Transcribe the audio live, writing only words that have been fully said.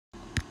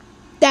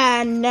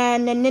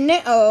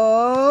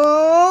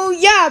Oh,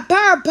 yeah,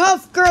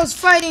 Powerpuff Girls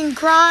fighting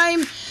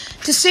crime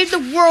to save the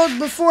world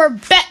before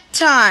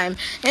bedtime.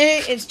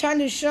 It's time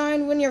to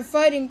shine when you're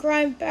fighting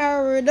crime.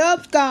 Power it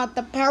up, got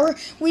the power,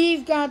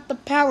 we've got the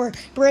power.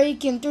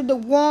 Breaking through the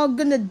wall,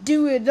 gonna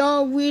do it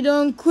all, we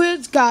don't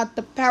quit. Got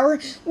the power,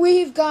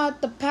 we've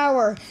got the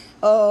power.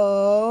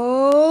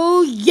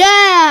 Oh,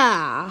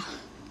 yeah!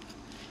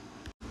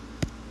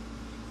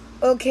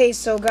 Okay,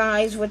 so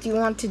guys, what do you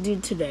want to do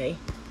today?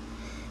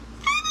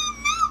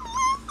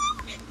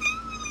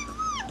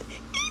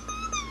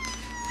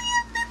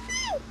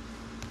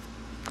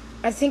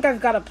 I think I've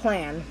got a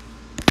plan.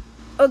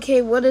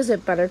 Okay, what is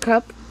it,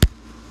 Buttercup?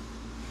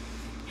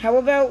 How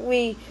about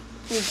we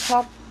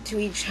talk to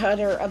each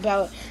other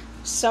about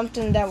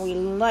something that we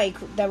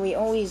like, that we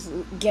always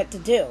get to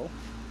do?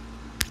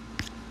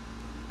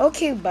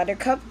 Okay,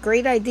 Buttercup,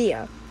 great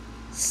idea.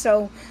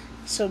 So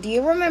do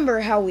you remember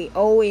how we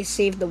always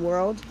save the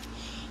world?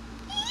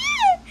 Yeah,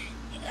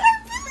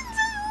 our villains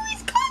are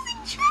always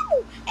causing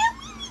trouble, and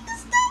we need to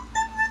stop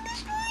them from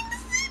destroying the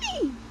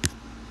city.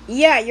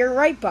 Yeah, you're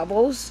right,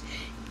 Bubbles.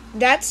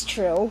 That's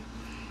true.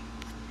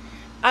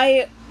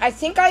 I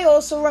think I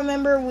also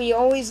remember we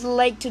always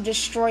like to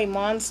destroy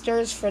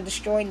monsters for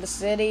destroying the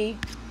city.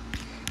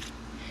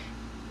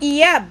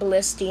 Yeah,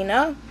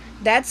 Blistina.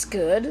 That's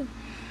good.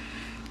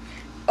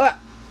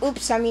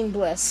 Oops, I mean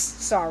Bliss.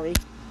 Sorry.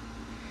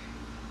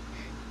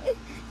 And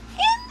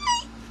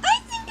I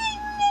think I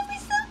remember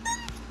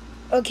something.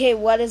 Okay,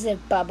 what is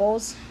it,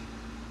 Bubbles?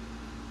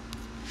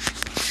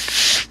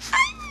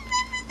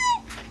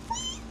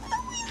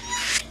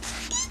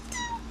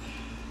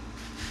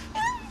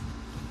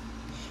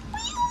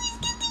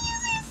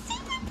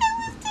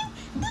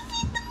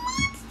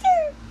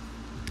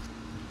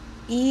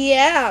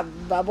 Yeah,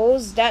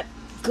 Bubbles, that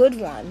good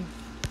one.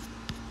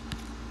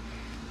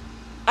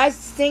 I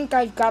think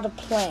I've got a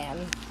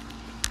plan.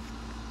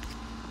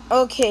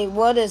 Okay,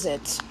 what is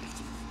it?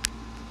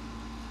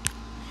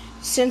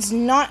 Since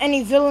not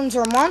any villains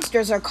or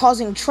monsters are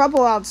causing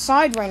trouble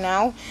outside right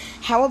now,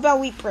 how about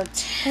we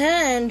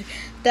pretend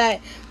that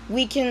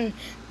we can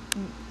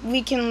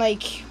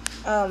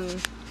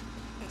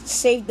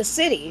save the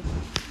city?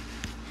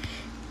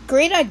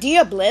 Great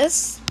idea,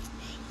 Bliss.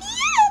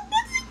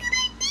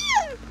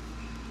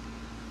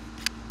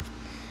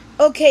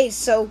 Okay,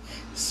 so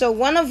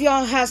one of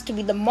y'all has to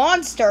be the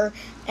monster,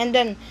 and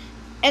then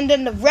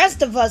the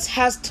rest of us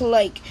has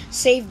to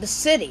save the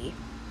city.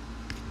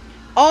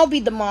 I'll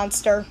be the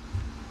monster.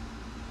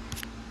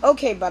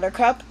 Okay,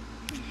 Buttercup.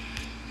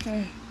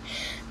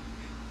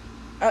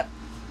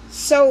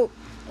 So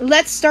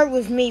let's start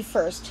with me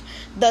first.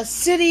 The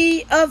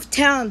city of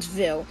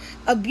Townsville,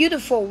 a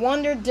beautiful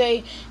wonder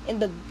day in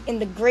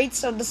the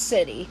greats of the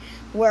city,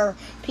 where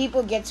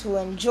people get to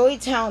enjoy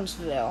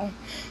Townsville.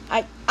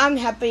 I'm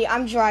happy.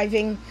 I'm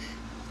driving.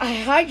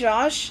 Hi,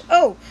 Josh.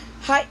 Oh,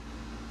 hi,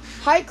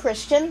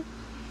 Christian.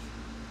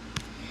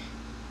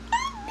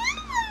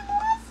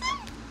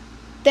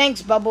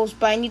 Thanks, Bubbles,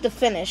 but I need to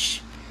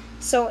finish.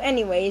 So,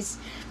 anyways,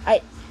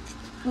 I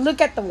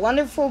look at the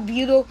wonderful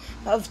beauty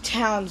of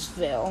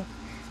Townsville.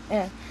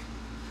 And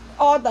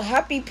all the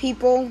happy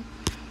people.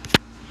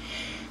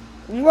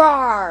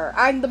 Roar!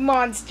 I'm the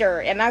monster,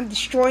 and I'm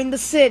destroying the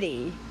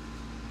city.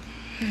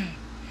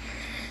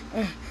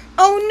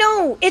 Oh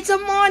no! It's a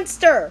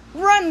monster!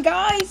 Run,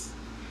 guys!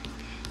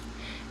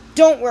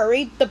 Don't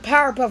worry, the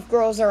Powerpuff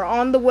Girls are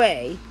on the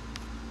way.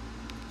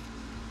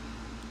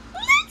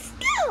 Let's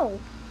go!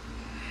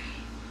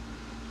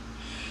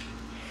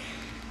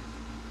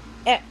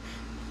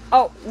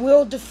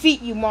 We'll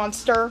defeat you,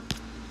 monster.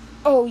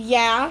 Oh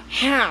yeah?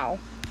 How?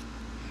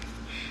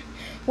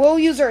 We'll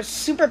use our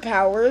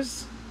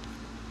superpowers.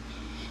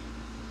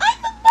 I'm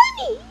a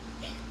bunny!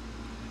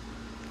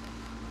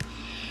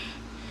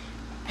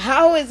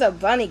 How is a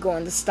bunny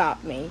going to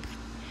stop me?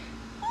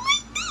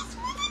 Like this,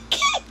 with a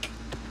kick!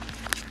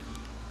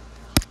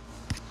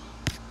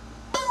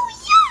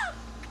 Booyah!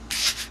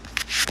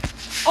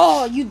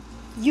 Oh,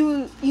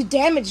 you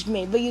damaged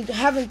me, but you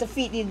haven't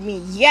defeated me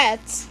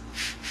yet.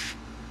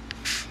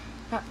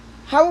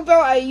 How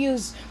about I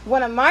use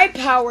one of my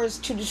powers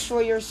to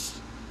destroy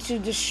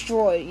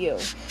you?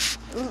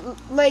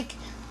 Like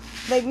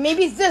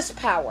maybe this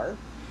power.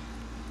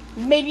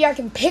 Maybe I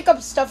can pick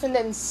up stuff and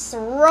then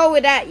throw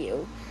it at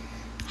you.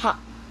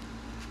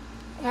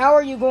 How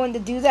are you going to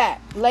do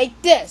that?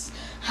 Like this.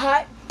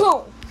 Hi,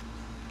 boom.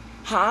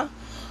 Huh?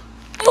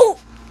 Oh.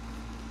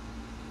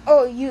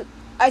 Oh,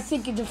 I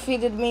think you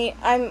defeated me.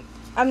 I'm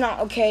not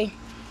okay.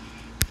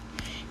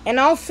 And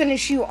I'll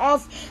finish you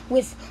off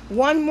with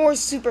one more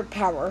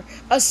superpower.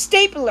 A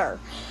stapler.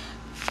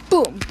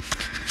 Boom.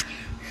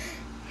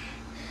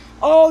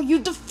 Oh, you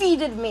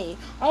defeated me.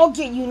 I'll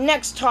get you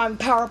next time,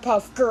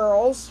 Powerpuff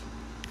Girls.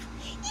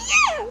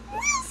 Yeah,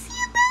 we'll see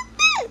about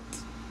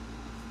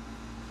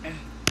that.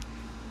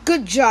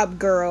 Good job,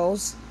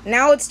 girls.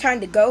 Now it's time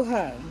to go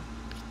home.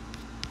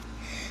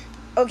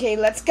 Okay,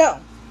 let's go.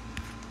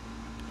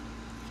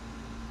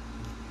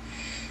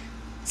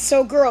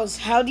 So, girls,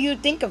 how do you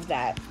think of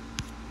that?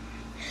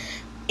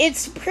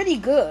 It's pretty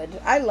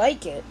good. I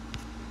like it.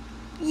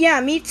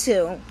 Yeah, me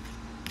too.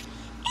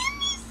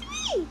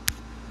 And me.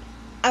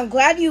 I'm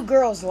glad you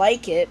girls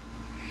like it.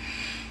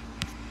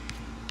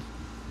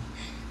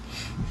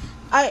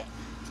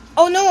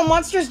 Oh no, a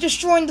monster's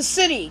destroying the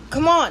city.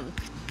 Come on.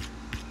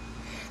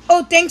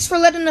 Oh, thanks for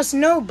letting us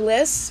know,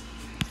 Bliss.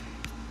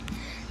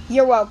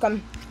 You're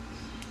welcome.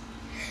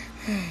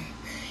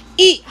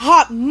 Eat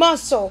hot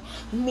muscle,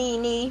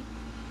 meanie.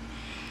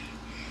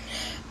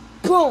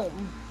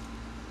 Boom.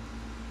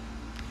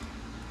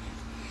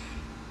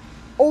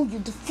 Oh, you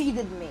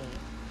defeated me.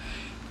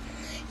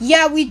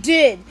 Yeah, we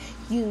did.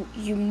 You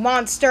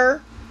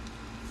monster.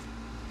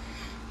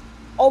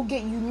 I'll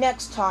get you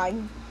next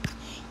time.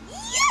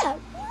 Yeah,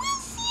 we'll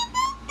see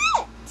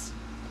about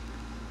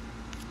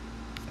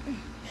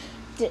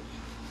that.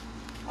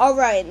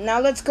 Alright, now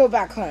let's go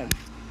back home.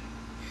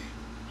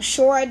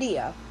 Sure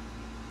idea.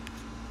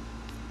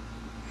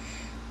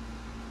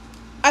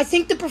 I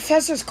think the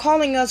professor's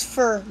calling us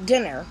for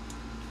dinner.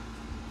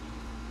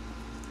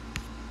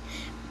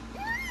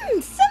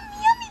 Some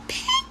yummy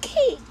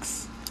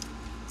pancakes.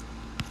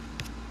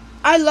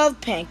 I love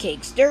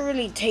pancakes. They're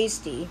really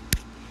tasty.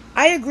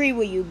 I agree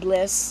with you,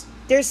 Bliss.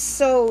 They're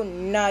so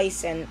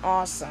nice and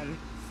awesome.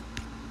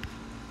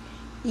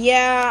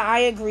 Yeah, I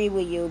agree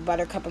with you,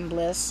 Buttercup and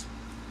Bliss.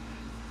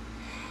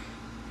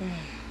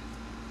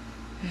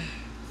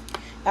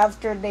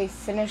 After they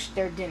finished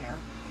their dinner.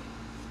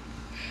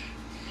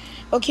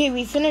 Okay,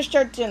 we finished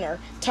our dinner.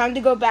 Time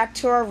to go back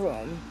to our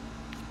room.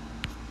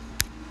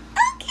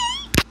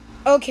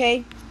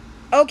 Okay.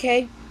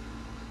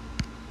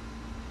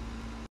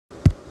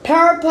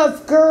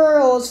 Powerpuff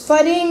Girls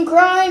fighting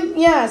crime.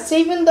 Yeah,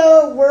 saving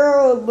the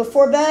world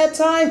before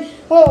bedtime.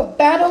 Oh,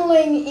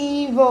 battling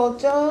evil.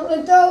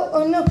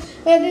 Oh no,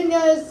 I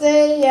didn't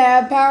say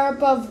yeah.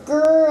 Powerpuff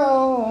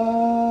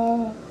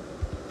Girls.